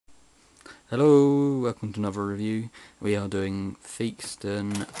Hello, welcome to another review. We are doing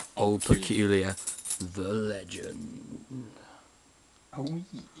Theakston Old Peculier, the legend. Oh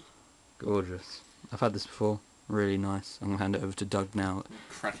yeah. Gorgeous. I've had this before, really nice. I'm going to hand it over to Doug now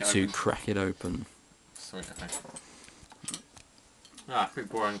to crack it open. Sweet, okay. Ah, pretty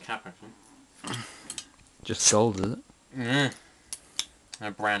boring cap actually. Just gold, is it? Mm.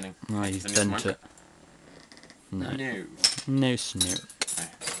 No branding. No, Okay, he's any bent smoke? it. No. No. No smoke. Okay.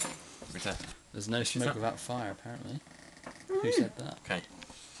 Return. There's no smoke without fire, apparently. Who said that? Okay.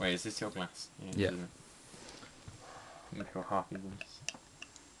 Wait, is this your glass? Yeah. Look how half even.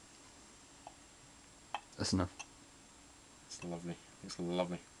 That's enough. It's lovely. It's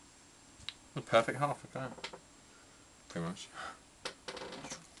lovely. A perfect half of that. Pretty much.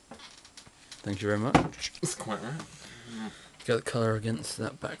 Thank you very much. It's quite right. Get the colour against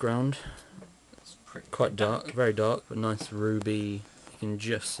that background. It's pretty Quite dark, very dark, but nice ruby. You can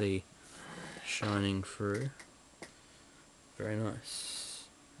just see shining through. Very nice.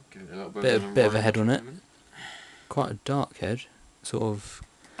 Give it a little bit of a head on it. Quite a dark head, sort of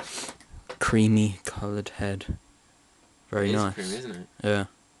creamy coloured head. Very nice. Creamy, isn't it? Yeah.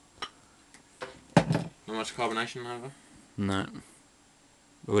 Not much carbonation, however. No.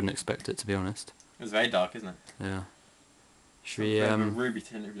 I wouldn't expect it, to be honest. It's very dark, isn't it? Yeah. Should we a ruby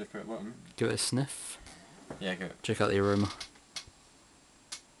tint if you look at the bottom. give it a sniff? Yeah, go. Check out the aroma.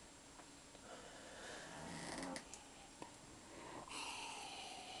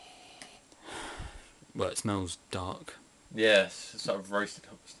 Well, it smells dark. Yes, it's sort of roasted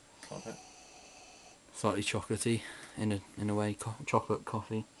hops. Sort of it. Slightly chocolatey, in a way, chocolate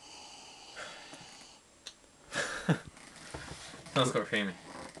coffee. Smells quite creamy.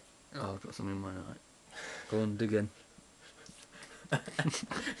 Oh, I've got something in my eye. Go on, dig in.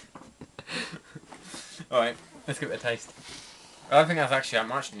 Alright, let's give it a taste. I don't think that's actually that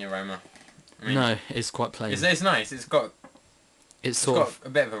much in the aroma. I mean, No, it's quite plain. it's nice. It's got a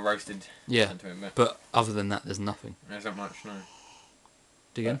bit of a roasted yeah, to it, but other than that, there's nothing. There's not much, no.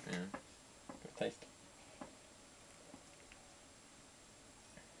 Dig in. Yeah. Good taste.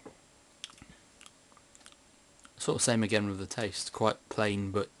 Sort of same again with the taste. Quite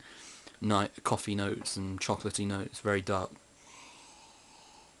plain, but coffee notes and chocolatey notes. Very dark.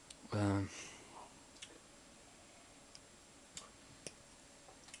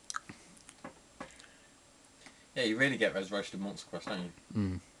 Yeah, you really get those roasted malts across, don't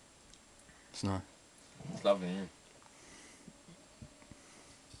you? It's nice. It's lovely, yeah.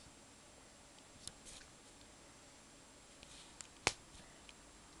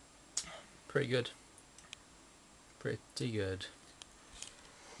 Pretty good. Pretty good.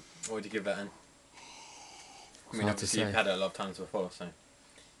 What would you give that in? I mean, Hard to obviously you've say. had it a lot of times before, so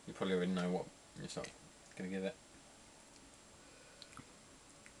you probably already know what you're sort of going to give it.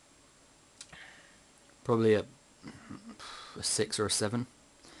 Probably a 6 or a 7.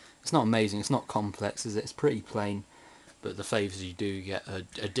 It's not amazing. It's not complex, is it? It's pretty plain, but the flavours you do get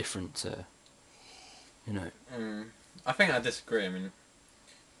are different. You know. I think I disagree. I mean,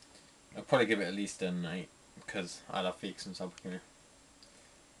 I'd probably give it at least an 8 because I love Theakstons and Peculier.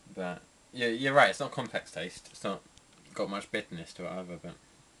 But yeah, you're right. It's not complex taste. It's not got much bitterness to it either. But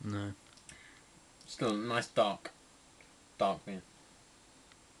No. still a nice dark beer.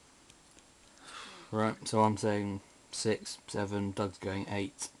 Right. So I'm saying 6, 7. Doug's going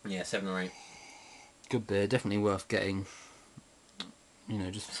 8. Yeah, 7 or 8. Good beer. Definitely worth getting. You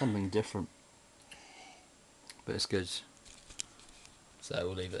know, just something different. But it's good. So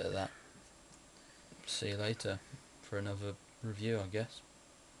we'll leave it at that. See you later for another review, I guess.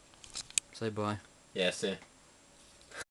 Say bye. Yeah, see.